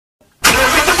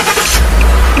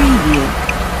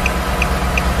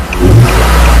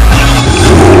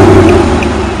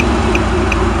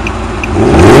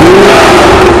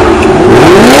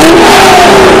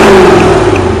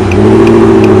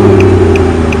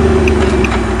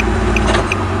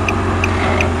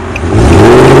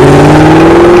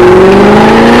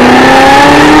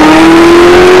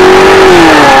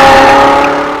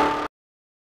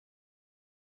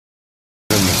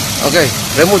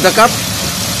remove the cap.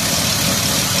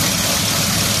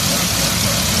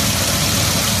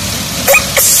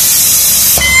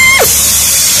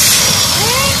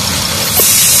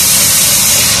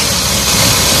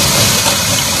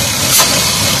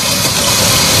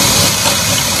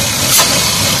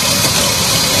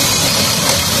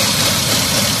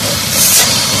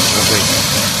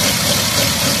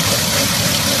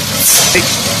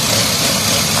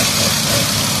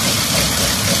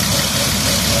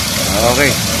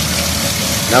 Okay.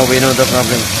 Now we know the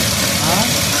problem.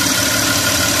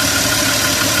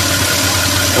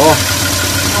 Oh.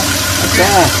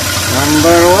 Okay.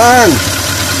 Number 1.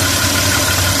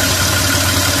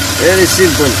 Very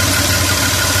simple.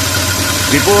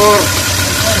 Before.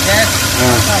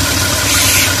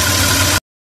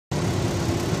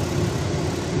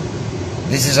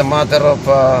 This is a matter of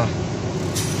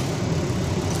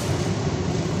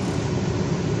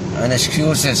an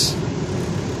excuses.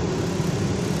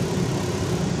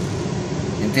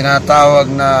 Yung tinatawag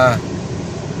na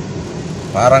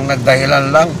parang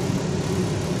nagdahilan lang,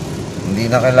 hindi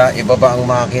na kailangan ibaba ang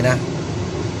makina.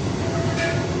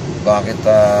 Bakit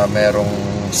merong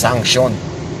sanction?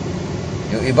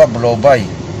 Yung iba blow by,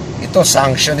 ito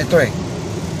sanction ito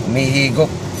umihigop,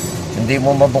 hindi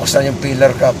mo mabuksan yung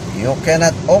pillar cap. You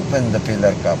cannot open the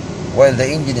pillar cap while the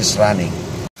engine is running.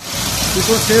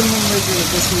 Because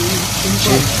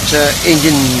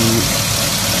engine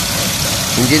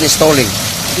is stalling.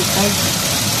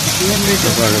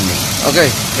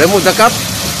 Okay, remove the cap.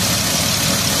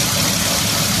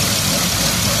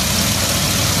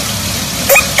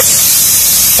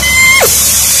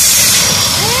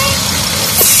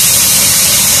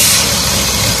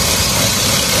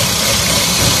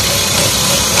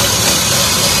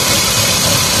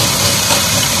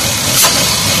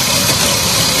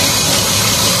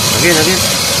 Again.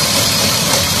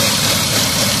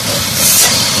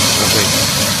 Okay.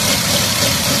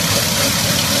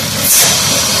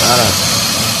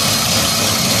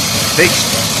 Fix.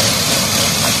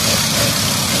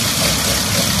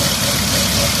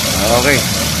 Okay.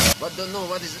 But don't know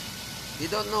what is. You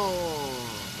don't know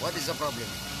what is the problem.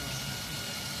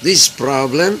 This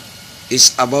problem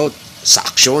is about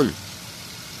suction.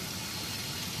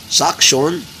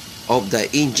 Suction of the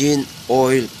engine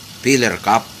oil pillar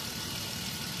cap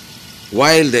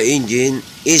while the engine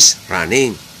is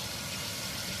running.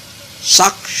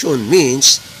 Suction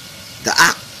means the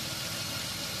act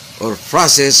or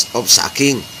process of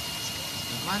sucking,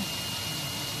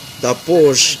 the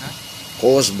force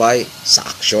caused by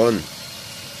suction.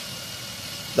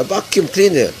 The vacuum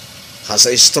cleaner has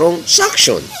a strong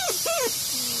suction.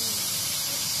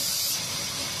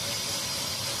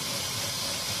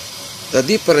 The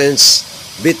difference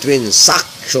between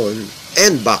suction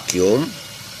and vacuum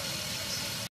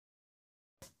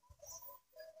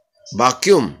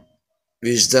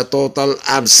is the total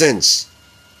absence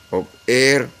of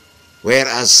air,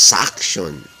 whereas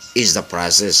suction is the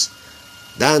process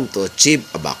done to achieve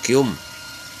a vacuum.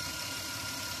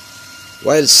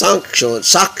 While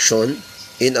suction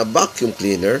in a vacuum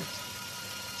cleaner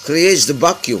creates the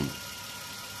vacuum.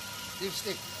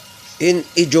 In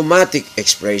idiomatic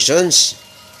expressions,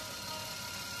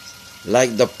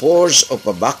 like the force of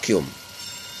a vacuum,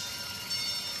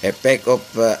 effect of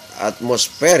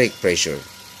atmospheric pressure,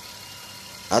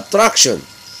 attraction,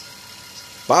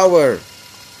 power,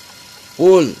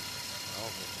 pull,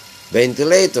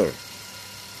 ventilator,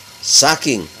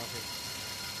 sucking,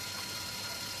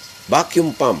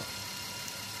 vacuum pump.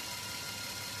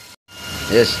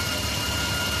 Yes.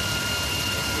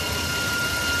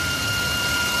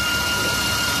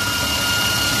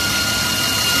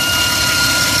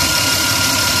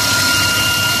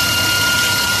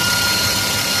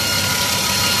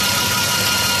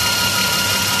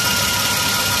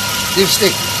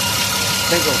 Dipstick.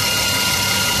 Thank you.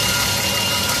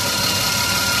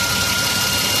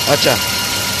 Acha.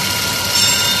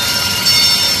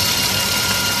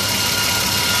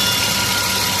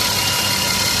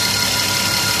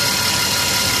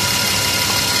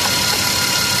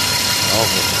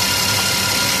 Okay.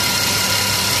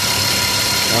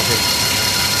 Okay.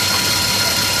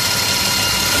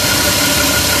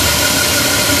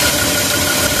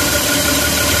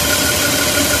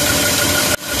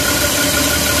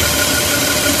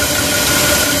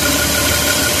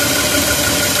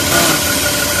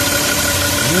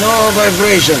 No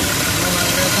vibration.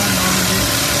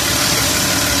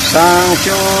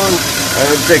 Sanction.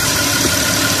 Perfect.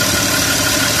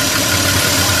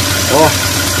 Oh.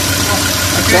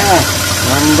 Okay.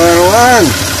 Number 1.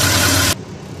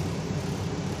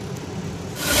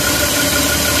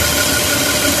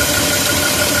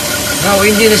 Now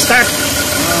engine start.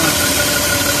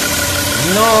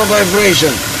 No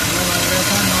vibration.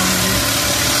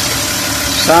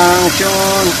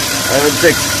 Sanction. I will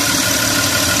check.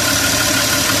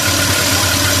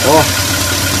 Oh.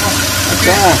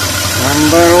 Okay.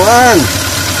 Number 1.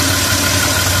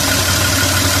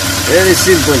 Very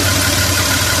simple.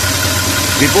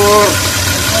 Before.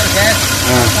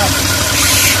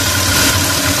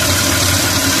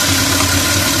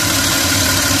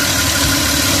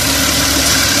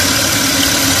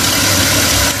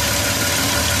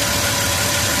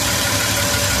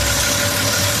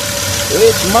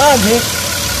 It's magic.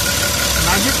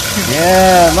 Magic?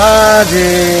 Yeah,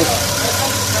 magic.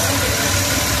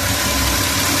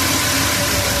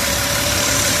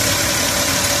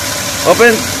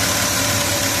 Open.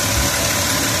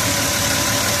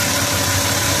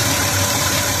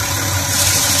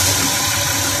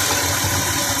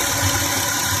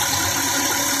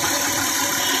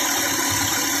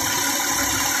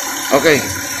 Okay.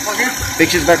 Okay.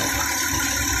 Fix it back.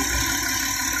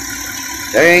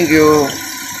 Thank you.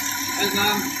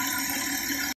 Welcome.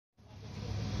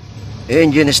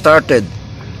 Engine started.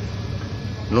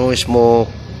 No smoke.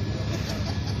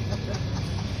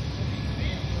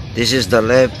 This is the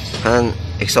left hand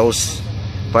exhaust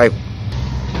pipe.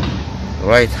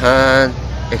 Right hand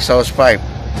exhaust pipe.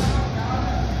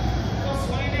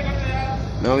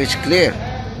 Now it's clear.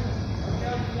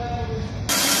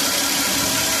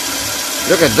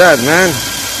 Look at that, man.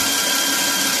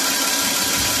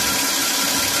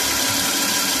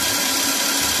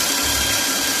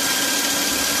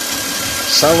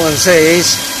 Someone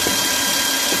says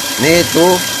need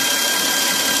to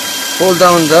pull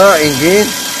down the engine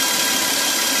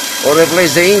or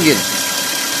replace the engine.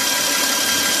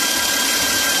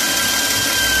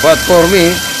 But for me,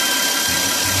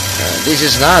 this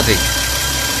is nothing.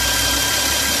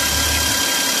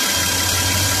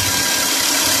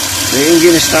 The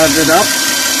engine started up.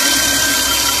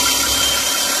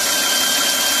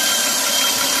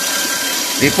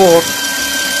 Before,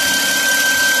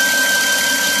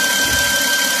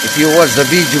 if you watch the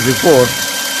video before,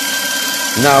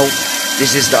 now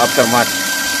this is the aftermath.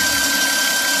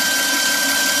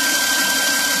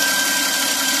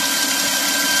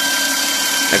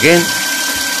 Again,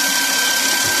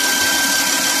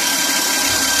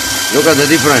 look at the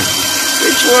difference.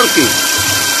 It's working.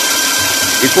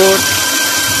 Before,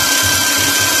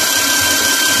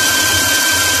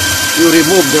 you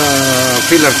remove the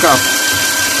filler cap.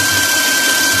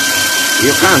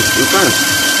 You can't.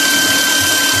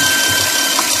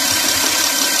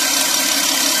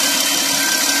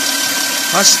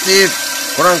 Positive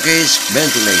crankcase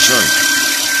ventilation.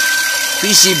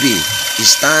 PCV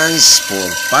stands for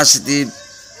positive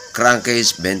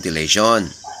crankcase ventilation.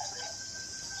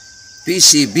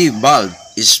 PCV valve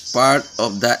is part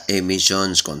of the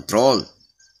emissions control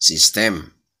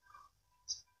system.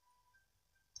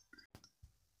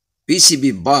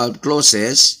 PCV valve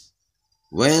closes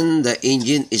when the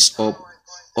engine is off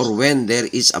or when there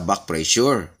is a back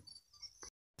pressure.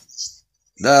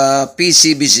 The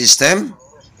PCV system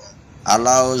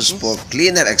allows for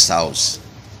cleaner exhaust,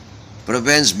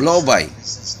 prevents blow-by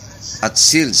at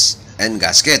seals and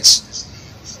gaskets,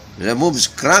 removes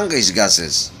crankcase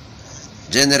gases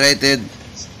generated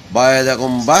by the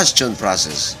combustion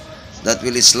process that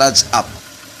will sludge up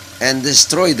and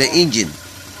destroy the engine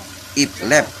if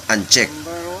left unchecked,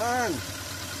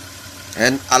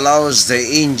 and allows the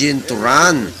engine to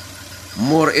run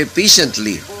more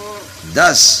efficiently,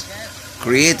 thus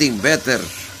creating better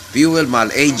fuel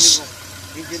mileage.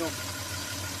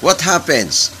 What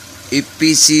happens if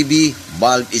PCV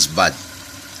valve is bad?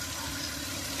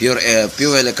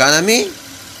 Fuel economy?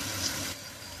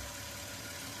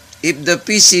 If the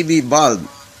PCV valve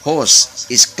hose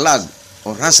is clogged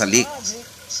or has a leak,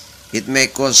 it may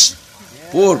cause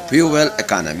poor fuel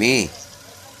economy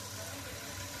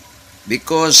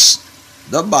because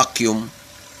the vacuum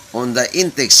on the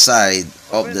intake side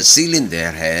of the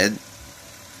cylinder head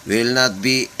will not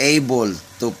be able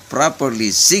to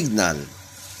properly signal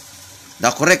the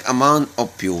correct amount of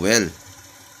fuel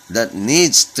that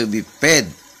needs to be fed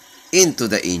into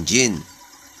the engine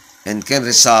and can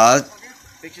result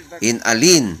in a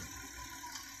lean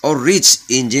or rich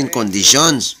engine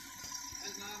conditions.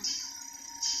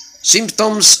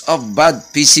 Symptoms of bad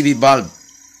PCV valve: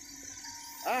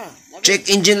 check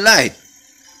engine light,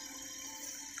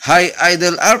 high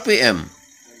idle RPM,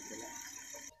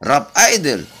 rough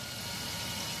idle,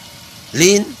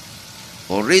 lean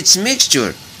or rich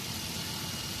mixture,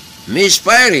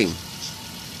 misfiring,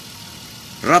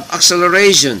 rough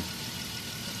acceleration,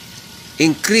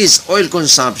 increased oil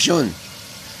consumption,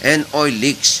 and oil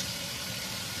leaks.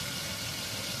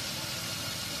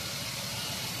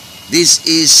 This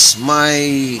is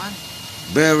my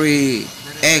very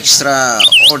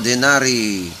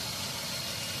extraordinary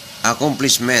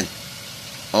accomplishment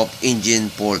of engine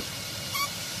fault.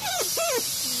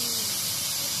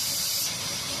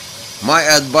 My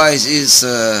advice is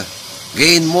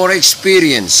gain more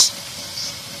experience.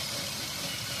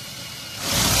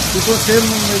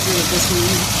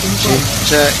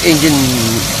 Sa engine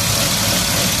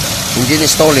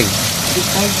installing.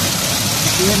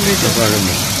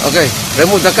 Okay,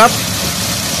 remove the cap.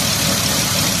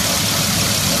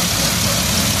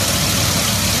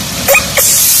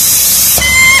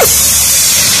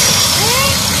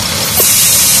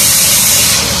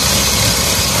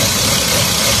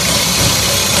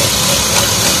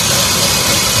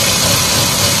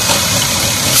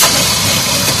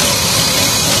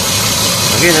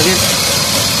 Again.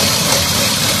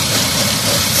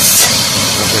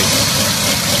 Okay.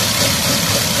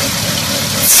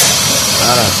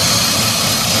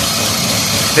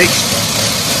 Fix.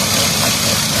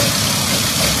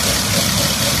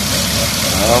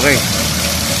 Okay.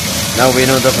 Now we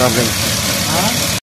know the problem. Huh?